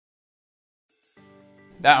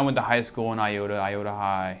I went to high school in Iota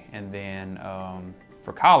High, and then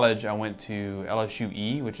for college I went to LSU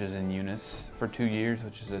E, which is in Eunice, for 2 years,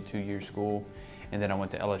 which is a 2-year school, and then I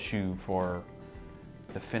went to LSU for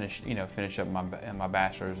the finish up my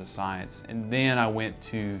bachelor's of science, and then I went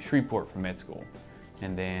to Shreveport for med school,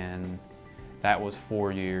 and then that was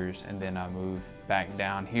 4 years, and then I moved back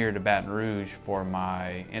down here to Baton Rouge for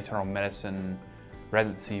my internal medicine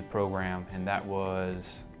residency program, and that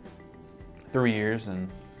was 3 years. And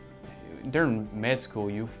during med school,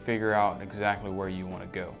 you figure out exactly where you want to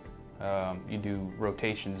go. You do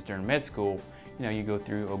rotations during med school. You go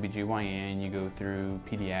through OBGYN, you go through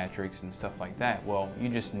pediatrics and stuff like that. Well, you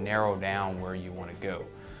just narrow down where you want to go.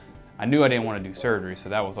 I knew I didn't want to do surgery, so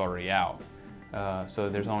that was already out. So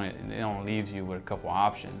it only leaves you with a couple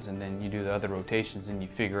options, and then you do the other rotations and you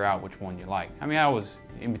figure out which one you like. I mean, I was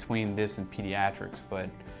in between this and pediatrics, but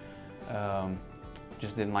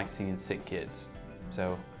just didn't like seeing sick kids.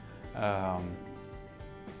 So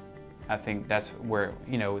I think that's where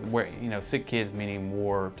sick kids, meaning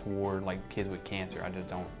more toward like kids with cancer. I just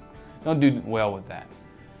don't do well with that.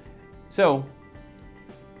 So,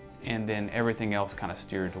 and then everything else kind of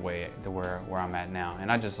steered the way to where I'm at now.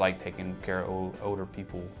 And I just like taking care of older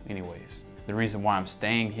people anyways. The reason why I'm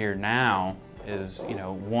staying here now is,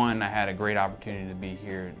 one, I had a great opportunity to be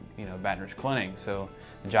here, Baton Rouge Clinic, so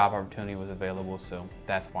the job opportunity was available, so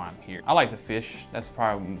that's why I'm here. I like to fish. That's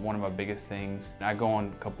probably one of my biggest things. I go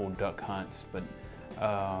on a couple duck hunts, but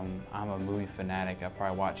I'm a movie fanatic. I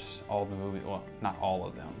probably watch all the movies, well, not all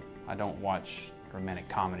of them. I don't watch romantic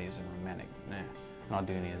comedies and romantic, I don't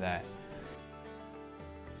do any of that.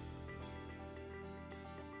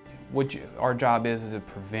 Our job is to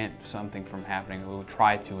prevent something from happening. We'll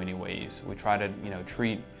try to anyways. We try to,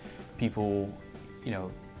 treat people,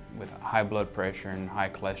 with high blood pressure and high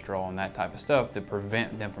cholesterol and that type of stuff to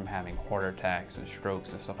prevent them from having heart attacks and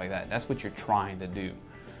strokes and stuff like that. That's what you're trying to do.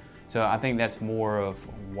 So I think that's more of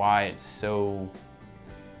why it's so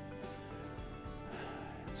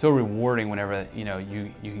rewarding whenever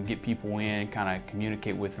you can get people in, kind of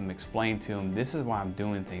communicate with them, explain to them, this is why I'm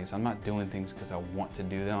doing things. I'm not doing things because I want to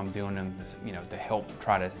do them. I'm doing them to help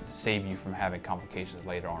try to save you from having complications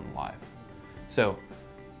later on in life. So,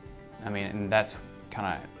 I mean, and that's kind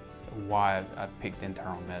of why I picked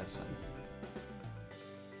internal medicine.